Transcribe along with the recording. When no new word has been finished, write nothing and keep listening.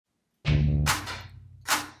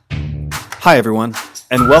Hi, everyone,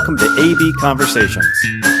 and welcome to AB Conversations,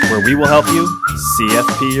 where we will help you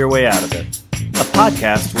CFP your way out of it. A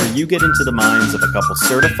podcast where you get into the minds of a couple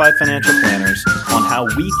certified financial planners on how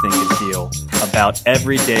we think and feel about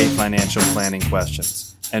everyday financial planning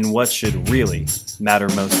questions and what should really matter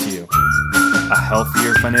most to you. A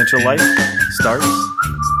healthier financial life starts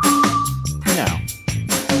now.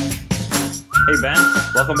 Hey, Ben,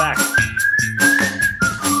 welcome back.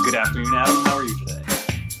 Good afternoon, Adam. How are you today?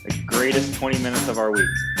 The greatest 20 minutes of our week.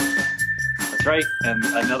 That's right. And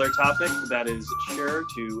another topic that is sure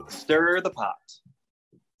to stir the pot.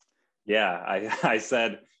 Yeah, I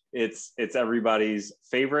said it's everybody's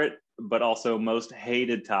favorite, but also most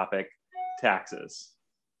hated topic, taxes.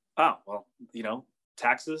 Oh, well,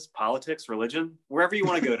 taxes, politics, religion, wherever you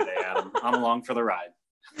want to go today, Adam. I'm along for the ride.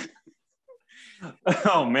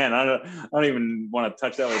 Oh, man, I don't even want to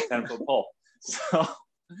touch that with a 10-foot pole. So, all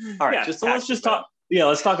right, yeah, let's talk. Yeah,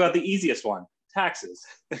 let's talk about the easiest one, taxes.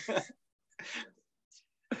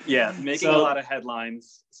 Yeah, making a lot of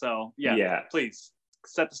headlines. So yeah, please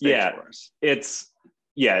set the stage for us. It's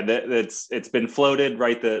been floated,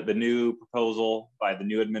 right? The new proposal by the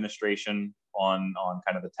new administration on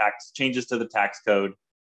kind of the tax changes to the tax code.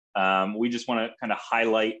 We just want to kind of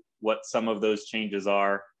highlight what some of those changes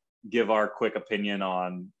are, give our quick opinion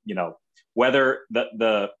on, whether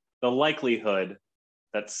the likelihood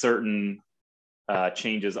that certain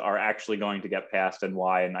changes are actually going to get passed and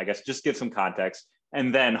why, and I guess just give some context.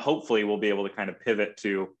 And then hopefully we'll be able to kind of pivot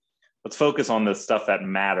to, let's focus on the stuff that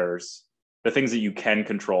matters, the things that you can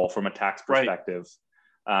control from a tax perspective.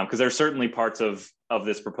 Right. Because there's certainly parts of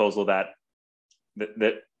this proposal that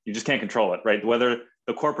you just can't control it, right? Whether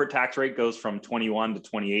the corporate tax rate goes from 21 to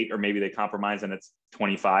 28, or maybe they compromise and it's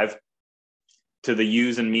 25, to the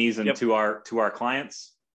yous and me's and to our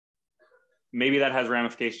clients. Maybe that has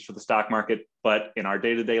ramifications for the stock market, but in our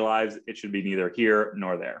day-to-day lives, it should be neither here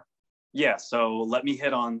nor there. Yeah, so let me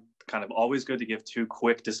hit on kind of always good to give two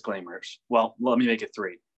quick disclaimers. Well, let me make it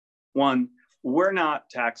three. One, we're not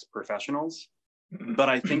tax professionals, but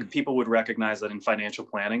I think people would recognize that in financial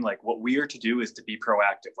planning, like what we are to do is to be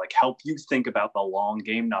proactive, like help you think about the long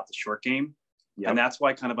game, not the short game. Yep. And that's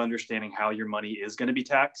why kind of understanding how your money is going to be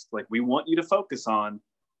taxed. Like we want you to focus on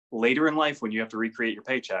later in life when you have to recreate your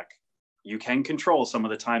paycheck. You can control some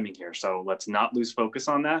of the timing here. So let's not lose focus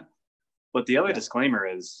on that. But the other disclaimer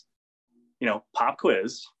is, pop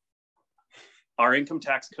quiz, our income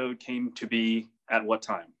tax code came to be at what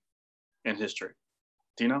time in history?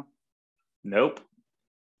 Do you know? Nope.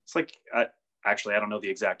 It's like, actually, I don't know the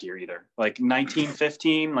exact year either. Like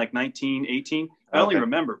 1915, like 1918. I only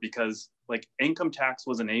remember because like income tax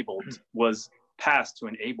was passed to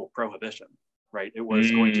enable prohibition, right? It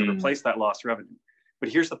was going to replace that lost revenue. But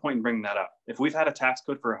here's the point in bringing that up. If we've had a tax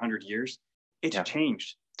code for 100 years, it's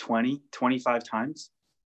changed 20, 25 times.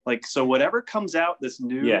 Like, so whatever comes out, this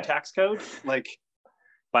new tax code, like.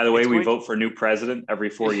 By the way, we vote for a new president every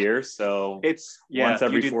 4 years. So it's once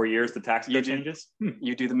every 4 years, the tax code changes.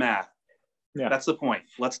 You do the math. Yeah. That's the point.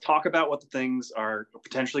 Let's talk about what the things are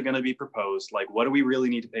potentially going to be proposed. Like, what do we really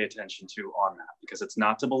need to pay attention to on that? Because it's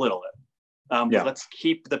not to belittle it. But let's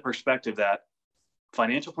keep the perspective that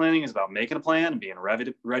financial planning is about making a plan and being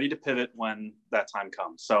ready to pivot when that time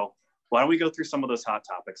comes. So why don't we go through some of those hot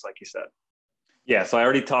topics, like you said? Yeah, so I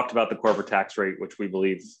already talked about the corporate tax rate, which we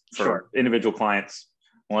believe for individual clients,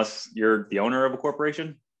 unless you're the owner of a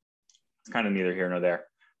corporation, it's kind of neither here nor there.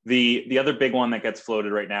 The other big one that gets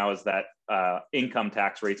floated right now is that income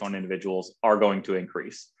tax rates on individuals are going to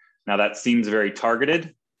increase. Now that seems very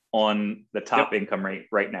targeted on the top income rate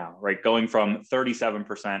right now, right? Going from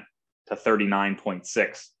 37% to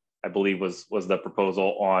 39.6, I believe was the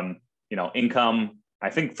proposal on, income. I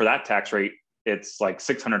think for that tax rate, it's like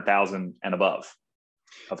 600,000 and above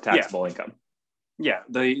of taxable income. Yeah.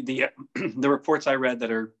 The reports I read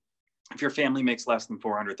that are, if your family makes less than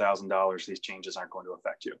 $400,000, these changes aren't going to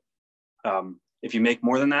affect you. If you make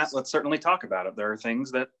more than that, let's certainly talk about it. There are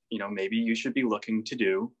things that, maybe you should be looking to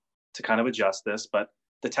do to kind of adjust this, but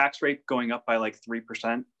the tax rate going up by like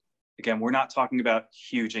 3%, again, we're not talking about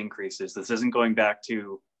huge increases. This isn't going back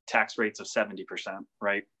to tax rates of 70%,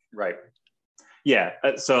 right? Right. Yeah.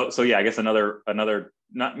 So yeah, I guess another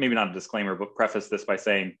maybe not a disclaimer, but preface this by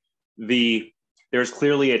saying there's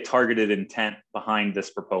clearly a targeted intent behind this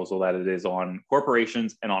proposal that it is on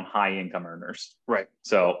corporations and on high income earners. Right.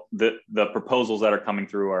 So the proposals that are coming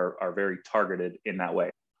through are very targeted in that way.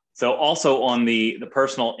 So also on the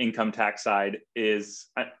personal income tax side is,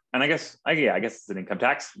 and I guess it's an income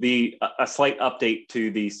tax, a slight update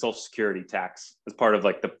to the Social Security tax as part of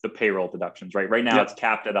like the payroll deductions, right? Right now it's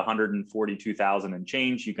capped at 142,000 and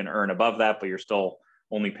change. You can earn above that, but you're still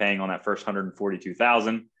only paying on that first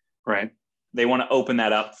 142,000. Right. They want to open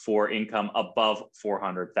that up for income above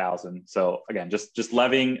 400,000. So again, just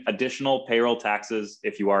levying additional payroll taxes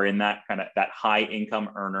if you are in that kind of that high income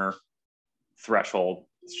earner threshold.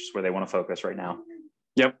 It's just where they want to focus right now.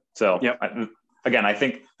 Yep. So again, I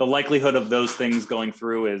think the likelihood of those things going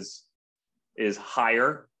through is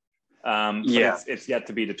higher. But it's yet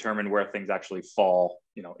to be determined where things actually fall,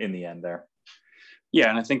 in the end there. Yeah,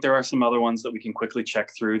 and I think there are some other ones that we can quickly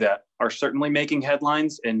check through that are certainly making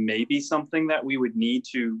headlines and maybe something that we would need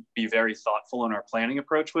to be very thoughtful in our planning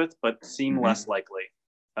approach with, but seem less likely.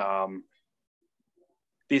 The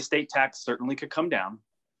estate tax certainly could come down.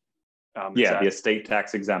 The estate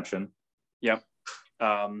tax exemption. Yep.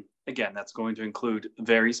 Again, that's going to include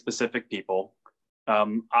very specific people.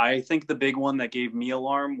 I think the big one that gave me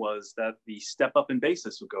alarm was that the step up in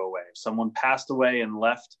basis would go away. If someone passed away and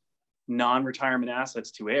left non-retirement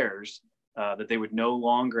assets to heirs, that they would no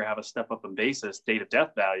longer have a step up in basis, date of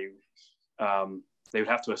death value. They would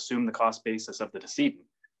have to assume the cost basis of the decedent.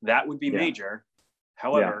 That would be major.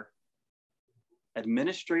 However,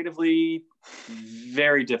 administratively,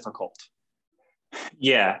 very difficult.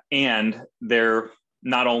 Yeah, and they're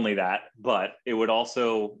not only that, but it would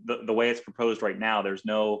also, the way it's proposed right now, there's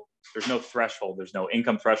no threshold, there's no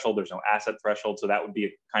income threshold, there's no asset threshold. So that would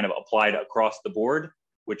be kind of applied across the board,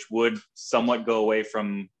 which would somewhat go away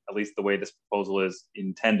from at least the way this proposal is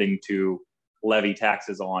intending to levy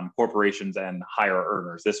taxes on corporations and higher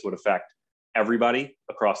earners. This would affect everybody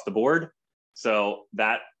across the board. So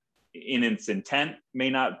that in its intent may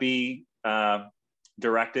not be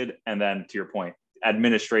directed. And then to your point,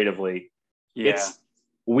 administratively,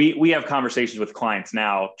 we have conversations with clients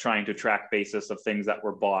now trying to track basis of things that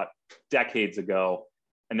were bought decades ago.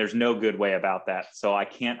 And there's no good way about that. So I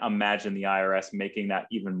can't imagine the IRS making that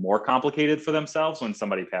even more complicated for themselves when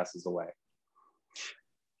somebody passes away.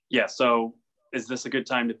 Yeah. So is this a good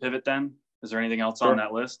time to pivot then? Is there anything else on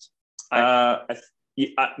that list?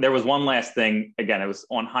 There was one last thing. Again, it was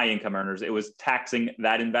on high income earners. It was taxing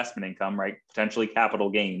that investment income, right? Potentially capital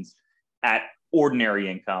gains at ordinary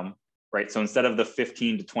income, right? So instead of the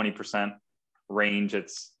 15 to 20% range,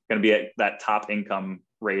 it's going to be at that top income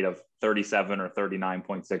rate of 37 or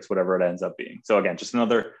 39.6, whatever it ends up being. So again, just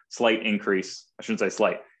another slight increase. I shouldn't say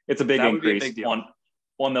slight. It's a big increase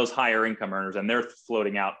on those higher income earners, and they're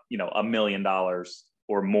floating out, $1 million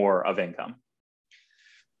or more of income.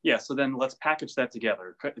 Yeah. So then let's package that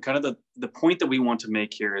together. Kind of the point that we want to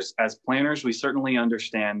make here is, as planners, we certainly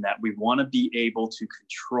understand that we want to be able to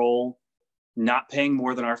control not paying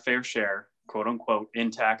more than our fair share, quote unquote,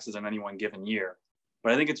 in taxes in any one given year.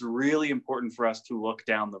 But I think it's really important for us to look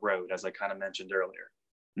down the road, as I kind of mentioned earlier.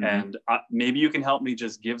 And maybe you can help me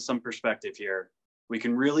just give some perspective here. We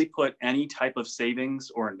can really put any type of savings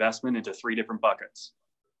or investment into 3 different buckets.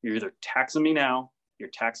 You're either taxing me now, you're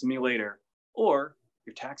taxing me later, or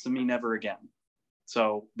you're taxing me never again.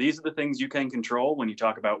 So these are the things you can control when you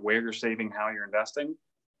talk about where you're saving, how you're investing.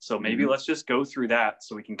 So maybe let's just go through that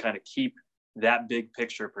so we can kind of keep that big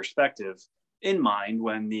picture perspective in mind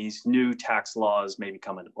when these new tax laws maybe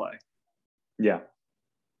come into play. Yeah.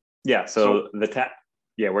 So where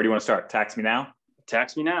do you want to start? Tax me now?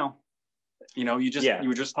 Tax me now. You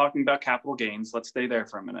were just talking about capital gains. Let's stay there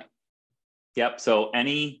for a minute. Yep. So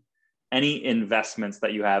any investments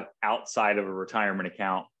that you have outside of a retirement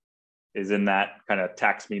account is in that kind of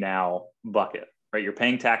tax me now bucket, right? You're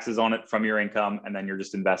paying taxes on it from your income, and then you're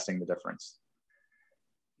just investing the difference.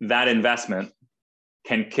 That investment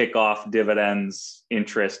can kick off dividends,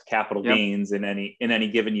 interest, capital gains in any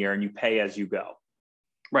given year, and you pay as you go.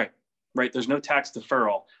 Right. There's no tax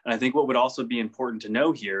deferral. And I think what would also be important to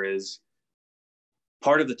know here is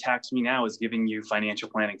part of the tax me now is giving you financial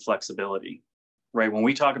planning flexibility, right? When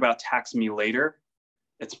we talk about tax me later,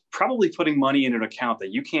 it's probably putting money in an account that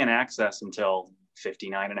you can't access until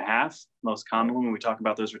 59 and a half, most commonly when we talk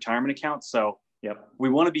about those retirement accounts. So we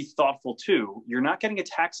want to be thoughtful too. You're not getting a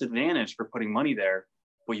tax advantage for putting money there,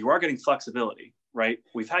 but you are getting flexibility, right?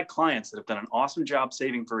 We've had clients that have done an awesome job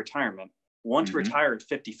saving for retirement, want to retire at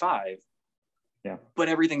 55, but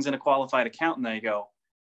everything's in a qualified account. And they go,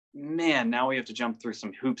 man, now we have to jump through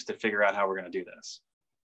some hoops to figure out how we're going to do this.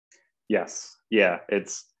 Yes. Yeah.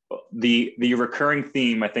 It's the recurring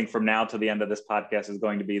theme, I think, from now to the end of this podcast is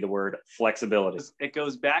going to be the word flexibility. It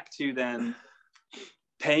goes back to then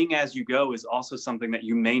paying as you go is also something that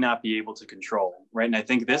you may not be able to control, right? And I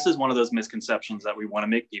think this is one of those misconceptions that we want to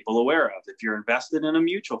make people aware of. If you're invested in a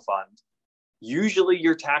mutual fund, usually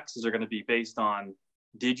your taxes are going to be based on,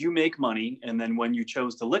 did you make money? And then when you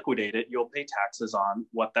chose to liquidate it, you'll pay taxes on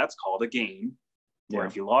what that's called a gain. Or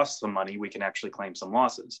if you lost some money, we can actually claim some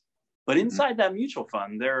losses. But inside that mutual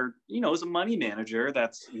fund, there, is a money manager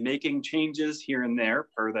that's making changes here and there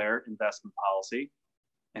per their investment policy.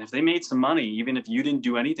 And if they made some money, even if you didn't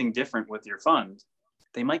do anything different with your fund,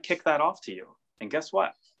 they might kick that off to you. And guess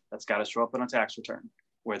what? That's got to show up on a tax return,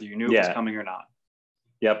 whether you knew it was coming or not.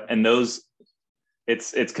 Yep. And those,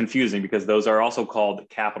 it's confusing because those are also called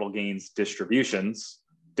capital gains distributions,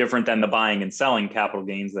 different than the buying and selling capital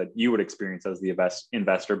gains that you would experience as the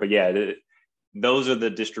investor. But those are the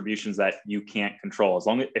distributions that you can't control. As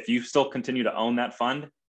long as if you still continue to own that fund,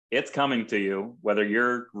 it's coming to you, whether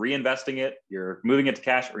you're reinvesting it, you're moving it to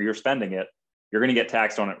cash, or you're spending it, you're going to get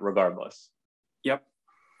taxed on it regardless. Yep.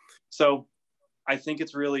 So I think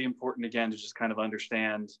it's really important, again, to just kind of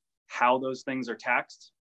understand how those things are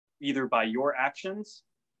taxed, either by your actions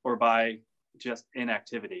or by just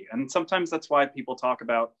inactivity. And sometimes that's why people talk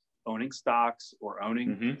about owning stocks or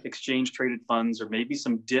owning exchange traded funds, or maybe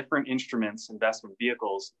some different instruments, investment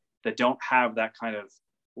vehicles that don't have that kind of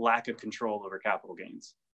lack of control over capital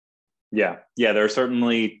gains. Yeah. There are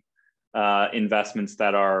certainly investments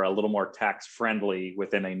that are a little more tax friendly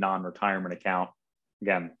within a non-retirement account.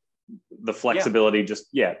 Again, the flexibility,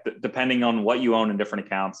 depending on what you own in different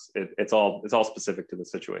accounts, it's all specific to the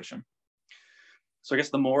situation. So I guess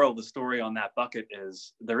the moral of the story on that bucket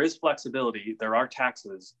is there is flexibility, there are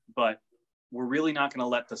taxes, but we're really not going to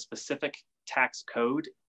let the specific tax code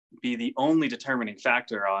be the only determining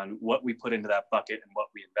factor on what we put into that bucket and what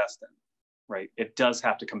we invest in, right? It does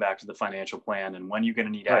have to come back to the financial plan and when you're going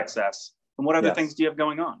to need access and what other things do you have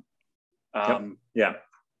going on?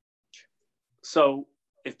 So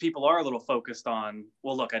if people are a little focused on,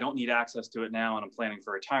 well, look, I don't need access to it now and I'm planning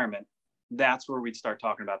for retirement, that's where we'd start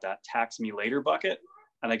talking about that tax me later bucket.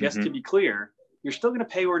 And I guess to be clear, you're still going to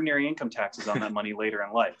pay ordinary income taxes on that money later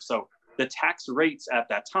in life. So the tax rates at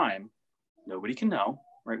that time, nobody can know,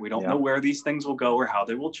 right? We don't know where these things will go or how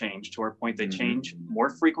they will change. To our point, they change more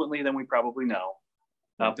frequently than we probably know.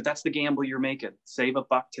 But that's the gamble you're making. Save a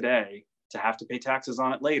buck today to have to pay taxes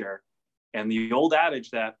on it later. And the old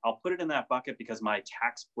adage that I'll put it in that bucket because my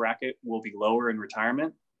tax bracket will be lower in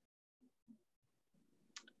retirement.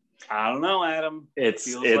 I don't know, Adam. It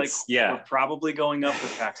feels like we're probably going up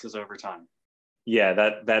with taxes over time. Yeah,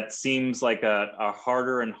 that seems like a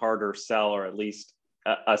harder and harder sell, or at least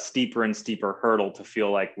a steeper and steeper hurdle to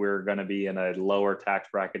feel like we're going to be in a lower tax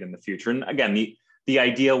bracket in the future. And again, the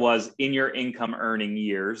idea was in your income earning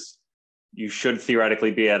years, you should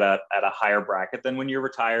theoretically be at a higher bracket than when you're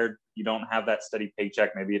retired. You don't have that steady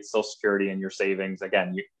paycheck. Maybe it's Social Security and your savings.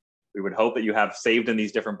 Again, we would hope that you have saved in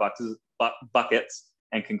these different buckets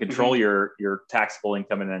and can control your taxable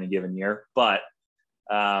income in any given year. But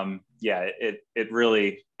it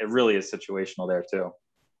really is situational there too.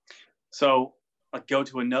 So I'll go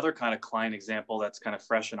to another kind of client example that's kind of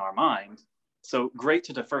fresh in our mind. So great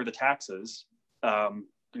to defer the taxes,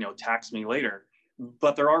 tax me later,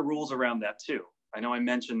 but there are rules around that too. I know I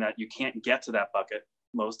mentioned that you can't get to that bucket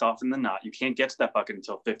most often than not. You can't get to that bucket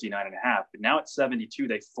until 59 and a half, but now at 72,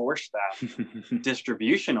 they force that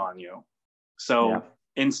distribution on you. So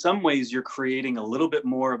in some ways, you're creating a little bit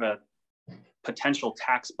more of a potential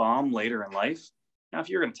tax bomb later in life. Now, if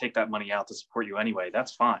you're going to take that money out to support you anyway,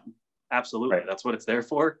 that's fine. Absolutely. Right. That's what it's there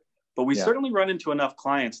for. But we certainly run into enough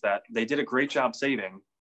clients that they did a great job saving.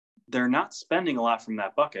 They're not spending a lot from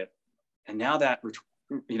that bucket. And now that,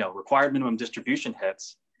 required minimum distribution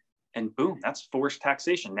hits, and boom, that's forced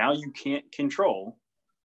taxation. Now you can't control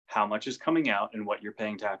how much is coming out and what you're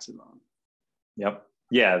paying taxes on. Yep.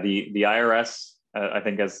 Yeah. The IRS, I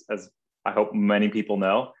think as I hope many people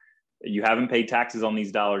know, you haven't paid taxes on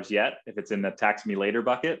these dollars yet. If it's in the tax me later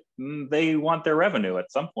bucket, they want their revenue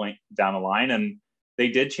at some point down the line. And they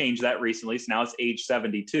did change that recently. So now it's age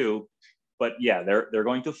 72, but they're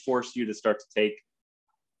going to force you to start to take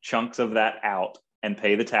chunks of that out and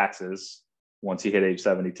pay the taxes once you hit age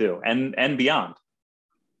 72 and beyond.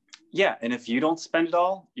 Yeah. And if you don't spend it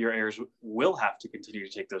all, your heirs will have to continue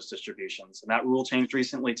to take those distributions. And that rule changed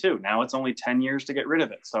recently too. Now it's only 10 years to get rid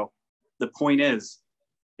of it. So the point is,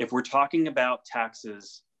 if we're talking about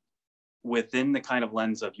taxes within the kind of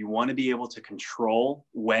lens of you want to be able to control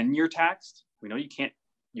when you're taxed, we know you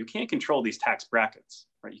can't control these tax brackets,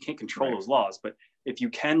 right? You can't control those laws, but if you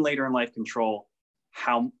can later in life control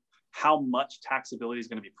how much taxability is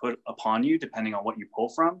going to be put upon you, depending on what you pull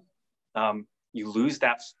from, you lose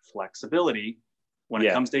that flexibility when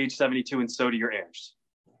it comes to age 72, and so do your heirs.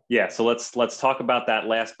 Yeah. So let's talk about that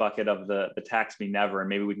last bucket of the tax me never, and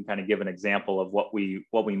maybe we can kind of give an example of what we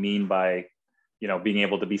mean by, being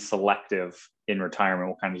able to be selective in retirement.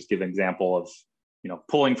 We'll kind of just give an example of,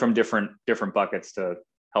 pulling from different buckets to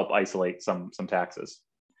help isolate some taxes.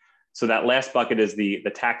 So that last bucket is the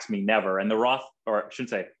tax me never, and the Roth, or I shouldn't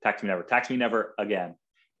say tax me never again.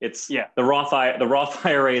 It's the Roth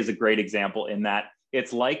IRA is a great example in that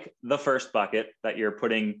it's like the first bucket that you're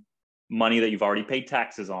putting money that you've already paid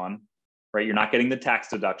taxes on, right? You're not getting the tax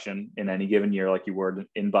deduction in any given year like you were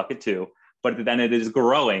in bucket 2, but then it is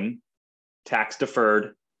growing, tax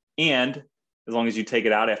deferred, and as long as you take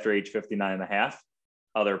it out after age 59 and a half,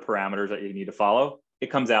 other parameters that you need to follow, it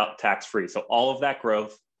comes out tax free. So all of that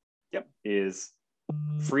growth is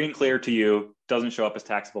free and clear to you, doesn't show up as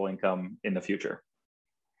taxable income in the future.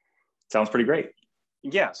 Sounds pretty great.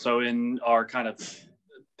 Yeah. So in our kind of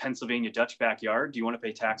Pennsylvania Dutch backyard, do you want to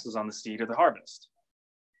pay taxes on the seed or the harvest?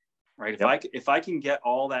 Right. If I can get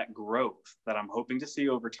all that growth that I'm hoping to see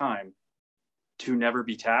over time to never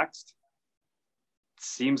be taxed,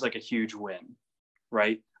 seems like a huge win,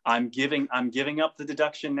 right? I'm giving up the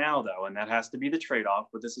deduction now though, and that has to be the trade-off.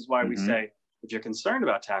 But this is why we say, if you're concerned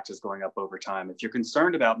about taxes going up over time, if you're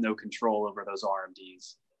concerned about no control over those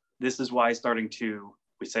RMDs, this is why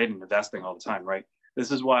we say it in investing all the time, right?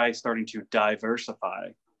 This is why starting to diversify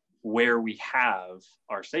where we have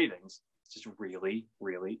our savings is just really,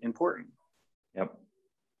 really important. Yep.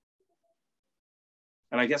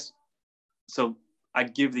 And I guess, so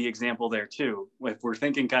I'd give the example there too. If we're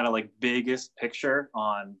thinking kind of like biggest picture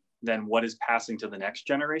on then what is passing to the next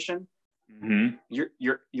generation,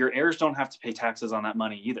 your heirs don't have to pay taxes on that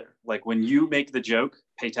money either. Like when you make the joke,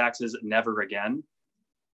 pay taxes never again,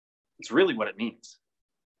 it's really what it means.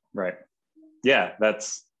 Right. Yeah,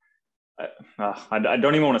 that's, I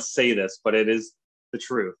don't even want to say this, but it is the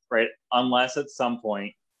truth, right? Unless at some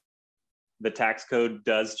point the tax code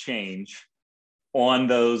does change on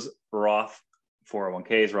those Roth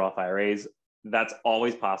 401ks, Roth IRAs, that's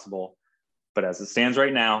always possible. But as it stands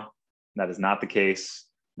right now, that is not the case.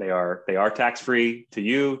 They are tax-free to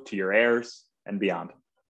you, to your heirs, and beyond.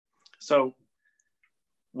 So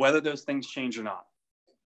whether those things change or not,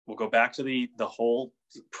 we'll go back to the whole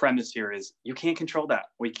premise here is you can't control that.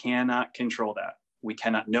 We cannot control that. We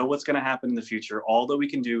cannot know what's going to happen in the future. All that we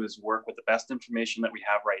can do is work with the best information that we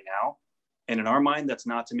have right now. And in our mind, that's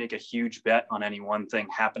not to make a huge bet on any one thing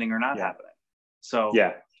happening or not happening. So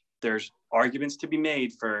there's arguments to be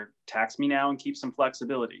made for tax me now and keep some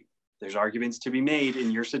flexibility. There's arguments to be made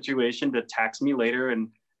in your situation to tax me later and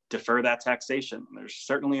defer that taxation. There's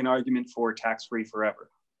certainly an argument for tax-free forever.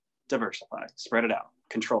 Diversify, spread it out,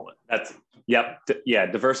 control it.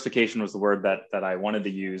 Diversification was the word that I wanted to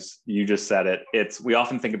use. You just said it. We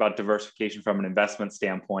often think about diversification from an investment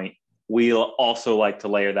standpoint. We'll also like to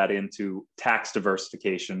layer that into tax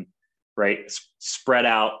diversification, right? Spread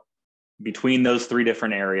out between those 3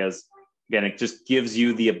 different areas. Again, it just gives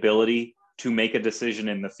you the ability to make a decision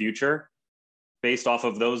in the future based off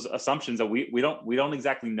of those assumptions that we don't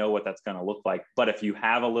exactly know what that's going to look like. But if you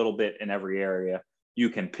have a little bit in every area, you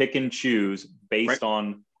can pick and choose based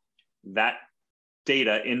on that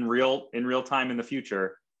data in real time in the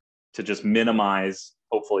future to just minimize,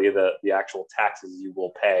 hopefully, the actual taxes you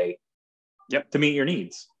will pay to meet your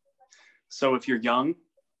needs. So if you're young,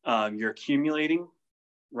 you're accumulating,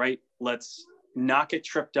 right? Let's not get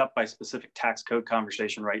tripped up by specific tax code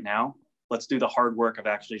conversation right now. Let's do the hard work of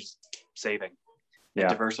actually just saving and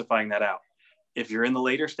diversifying that out. If you're in the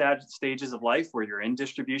later stages of life where you're in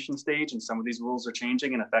distribution stage and some of these rules are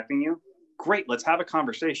changing and affecting you, great, let's have a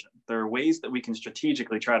conversation. There are ways that we can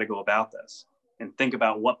strategically try to go about this and think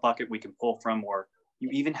about what bucket we can pull from, or you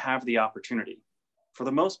even have the opportunity, for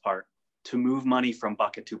the most part, to move money from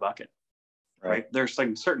bucket to bucket, right? There's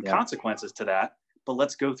some certain consequences to that, but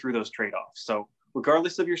let's go through those trade-offs. So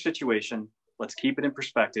regardless of your situation, let's keep it in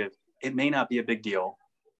perspective. It may not be a big deal.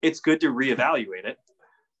 It's good to reevaluate it.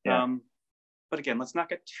 But again, let's not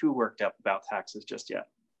get too worked up about taxes just yet.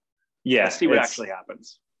 Let's see what actually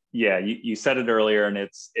happens. Yeah, you said it earlier, and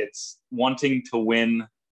it's wanting to win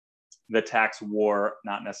the tax war,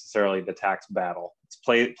 not necessarily the tax battle. It's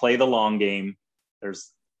play the long game.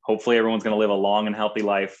 Hopefully everyone's going to live a long and healthy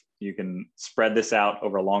life. You can spread this out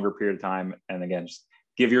over a longer period of time. And again, just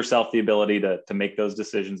give yourself the ability to make those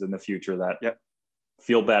decisions in the future that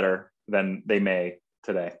feel better than they may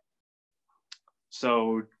today.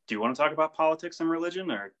 So do you want to talk about politics and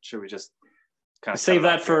religion, or should we just kind of save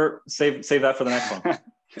that for the next one?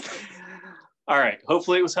 All right.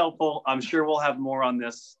 Hopefully it was helpful. I'm sure we'll have more on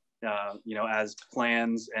this, as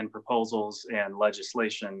plans and proposals and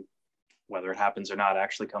legislation, whether it happens or not,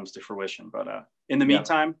 actually comes to fruition. But in the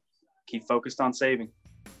meantime, keep focused on saving.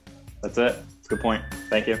 That's it. That's a good point.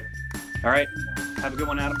 Thank you. All right. Have a good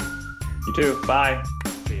one, Adam. You too. Bye.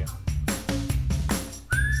 See ya.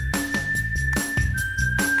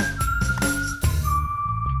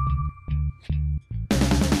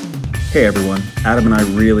 Hey everyone, Adam and I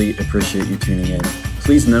really appreciate you tuning in.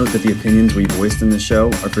 Please note that the opinions we voiced in the show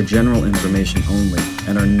are for general information only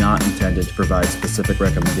and are not intended to provide specific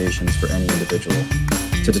recommendations for any individual.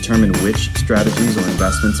 To determine which strategies or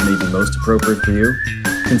investments may be most appropriate for you,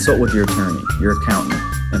 consult with your attorney, your accountant,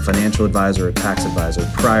 and financial advisor or tax advisor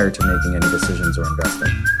prior to making any decisions or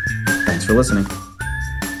investing. Thanks for listening.